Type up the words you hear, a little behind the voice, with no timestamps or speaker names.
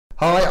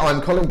Hi, I'm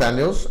Colin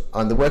Daniels.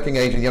 I'm the Working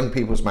Age and Young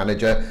People's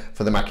Manager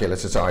for the Macular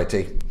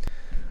Society.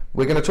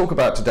 We're going to talk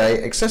about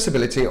today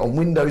accessibility on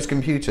Windows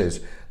computers,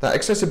 that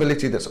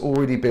accessibility that's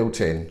already built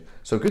in.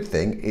 So good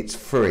thing, it's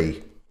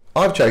free.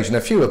 I've chosen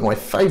a few of my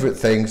favourite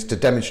things to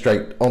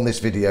demonstrate on this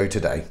video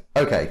today.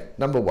 Okay,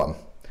 number one.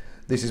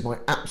 This is my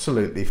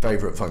absolutely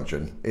favourite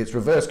function. It's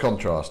reverse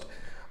contrast.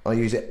 I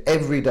use it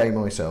every day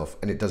myself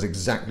and it does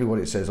exactly what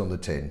it says on the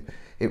tin.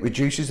 It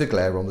reduces the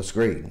glare on the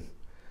screen.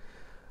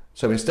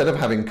 So instead of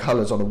having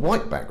colours on a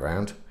white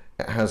background,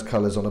 it has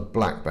colours on a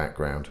black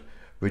background,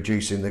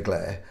 reducing the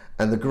glare.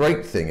 And the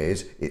great thing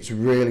is, it's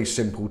really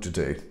simple to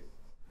do.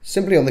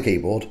 Simply on the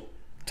keyboard,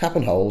 tap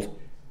and hold,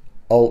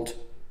 Alt,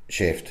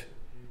 Shift,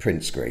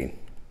 print screen.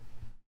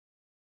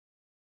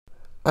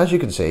 As you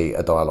can see,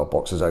 a dialog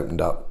box has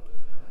opened up,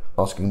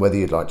 asking whether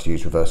you'd like to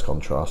use reverse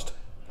contrast.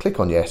 Click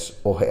on yes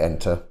or hit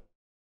enter.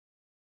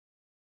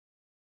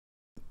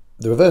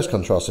 The reverse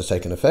contrast has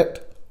taken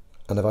effect,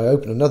 and if I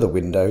open another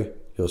window,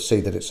 you'll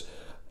see that it's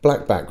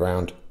black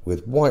background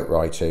with white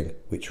writing,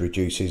 which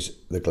reduces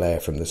the glare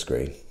from the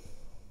screen.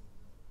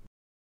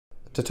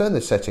 To turn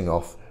this setting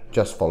off,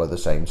 just follow the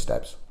same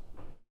steps.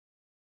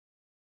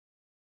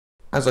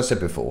 As I said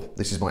before,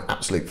 this is my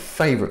absolute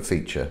favourite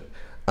feature,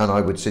 and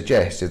I would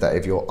suggest that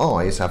if your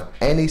eyes have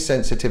any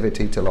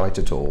sensitivity to light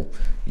at all,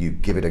 you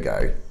give it a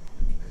go.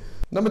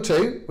 Number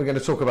two, we're going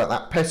to talk about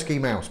that pesky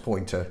mouse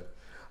pointer.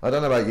 I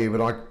don't know about you,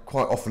 but I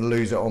quite often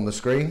lose it on the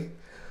screen.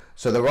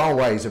 So there are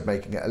ways of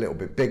making it a little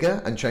bit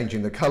bigger and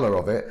changing the colour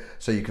of it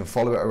so you can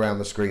follow it around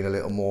the screen a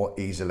little more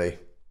easily.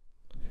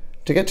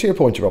 To get to your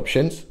pointer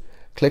options,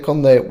 click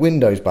on the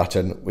Windows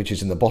button, which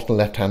is in the bottom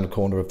left hand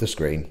corner of the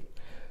screen.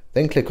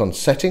 Then click on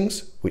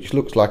Settings, which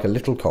looks like a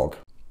little cog.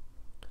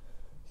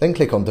 Then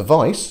click on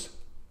Device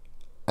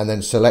and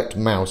then select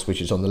Mouse,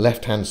 which is on the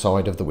left hand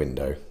side of the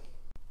window.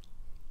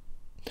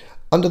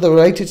 Under the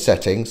related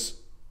settings,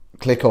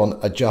 click on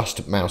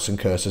Adjust Mouse and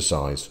Cursor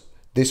Size.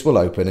 This will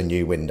open a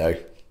new window.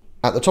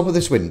 At the top of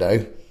this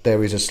window,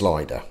 there is a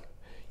slider.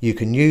 You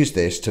can use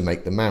this to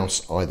make the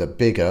mouse either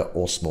bigger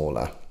or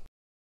smaller.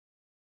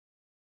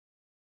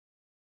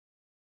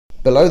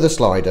 Below the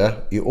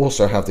slider, you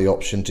also have the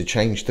option to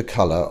change the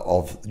colour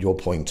of your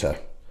pointer.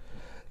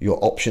 Your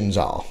options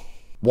are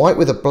white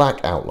with a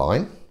black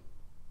outline,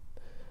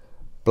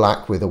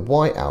 black with a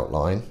white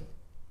outline,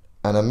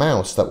 and a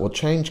mouse that will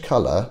change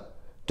colour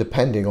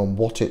depending on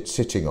what it's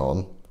sitting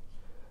on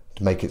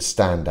to make it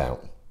stand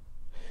out.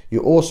 You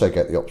also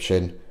get the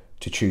option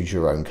to choose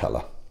your own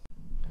colour.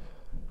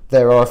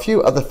 There are a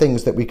few other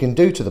things that we can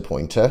do to the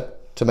pointer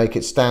to make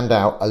it stand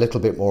out a little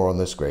bit more on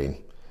the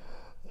screen,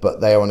 but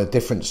they are on a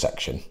different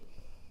section.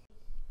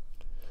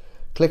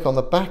 Click on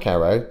the back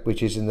arrow,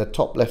 which is in the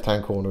top left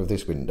hand corner of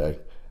this window.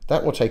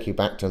 That will take you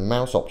back to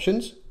mouse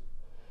options.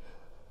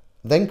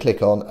 Then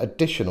click on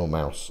additional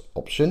mouse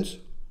options,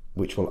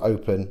 which will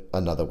open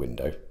another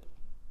window.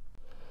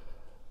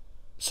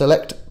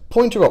 Select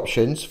pointer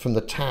options from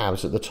the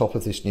tabs at the top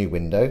of this new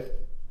window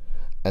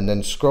and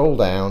then scroll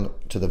down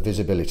to the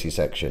visibility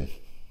section.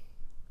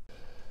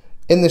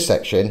 In this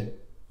section,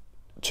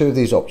 two of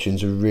these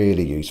options are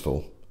really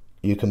useful.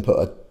 You can put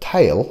a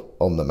tail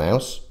on the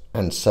mouse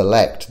and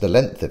select the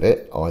length of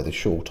it, either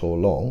short or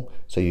long,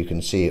 so you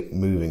can see it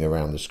moving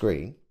around the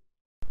screen.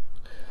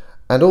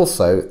 And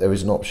also there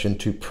is an option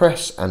to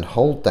press and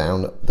hold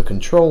down the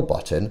control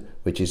button,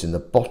 which is in the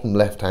bottom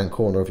left hand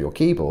corner of your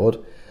keyboard,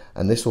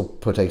 and this will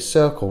put a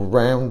circle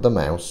round the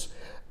mouse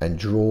and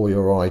draw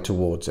your eye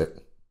towards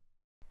it.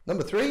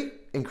 Number three,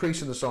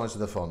 increasing the size of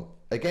the font.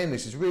 Again,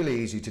 this is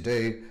really easy to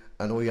do,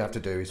 and all you have to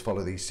do is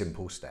follow these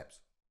simple steps.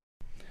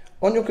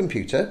 On your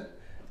computer,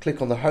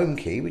 click on the Home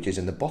key, which is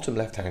in the bottom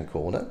left hand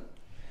corner.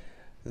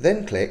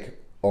 Then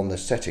click on the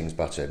Settings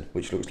button,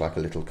 which looks like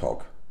a little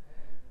cog.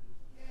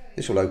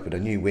 This will open a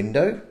new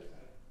window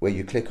where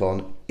you click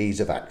on Ease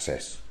of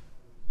Access.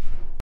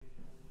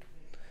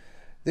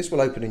 This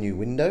will open a new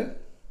window,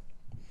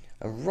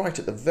 and right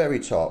at the very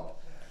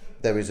top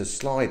there is a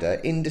slider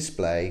in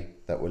display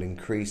that will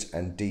increase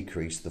and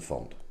decrease the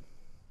font.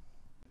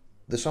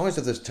 The size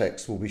of this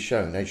text will be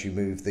shown as you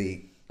move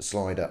the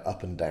slider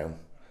up and down.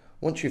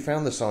 Once you've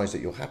found the size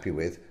that you're happy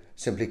with,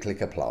 simply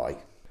click Apply.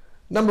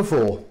 Number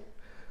four,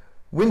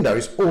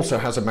 Windows also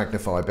has a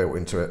magnifier built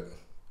into it.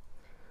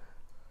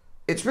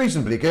 It's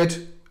reasonably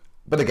good,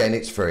 but again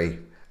it's free,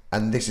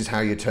 and this is how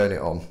you turn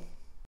it on.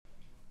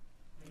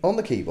 On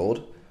the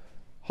keyboard,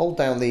 hold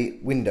down the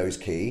Windows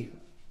key,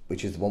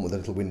 which is the one with the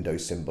little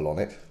Windows symbol on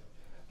it.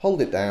 Hold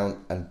it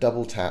down and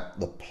double tap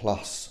the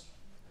plus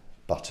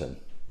button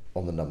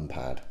on the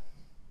numpad.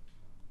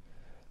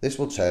 This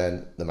will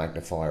turn the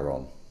magnifier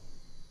on.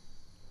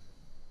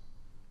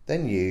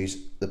 Then use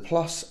the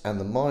plus and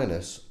the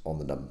minus on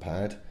the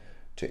numpad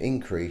to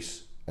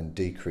increase and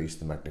decrease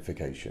the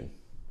magnification.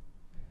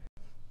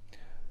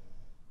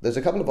 There's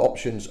a couple of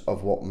options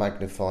of what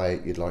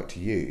magnifier you'd like to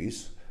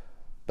use,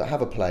 but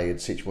have a play and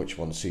see which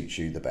one suits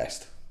you the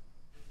best.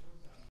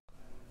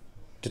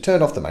 To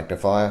turn off the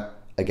magnifier,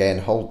 again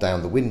hold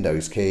down the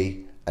Windows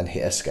key and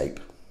hit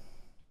Escape.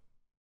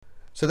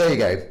 So there you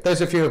go,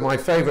 there's a few of my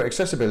favourite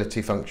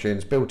accessibility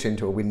functions built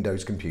into a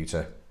Windows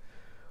computer.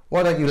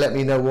 Why don't you let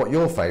me know what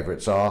your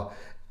favourites are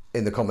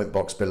in the comment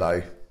box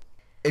below.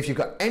 If you've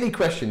got any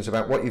questions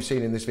about what you've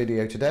seen in this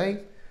video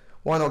today,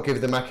 why not give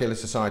the Macular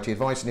Society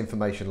Advice and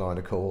Information line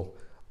a call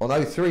on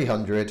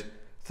 0300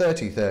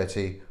 30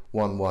 30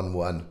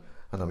 111,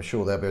 and I'm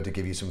sure they'll be able to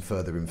give you some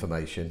further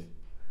information.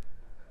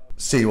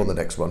 See you on the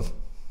next one.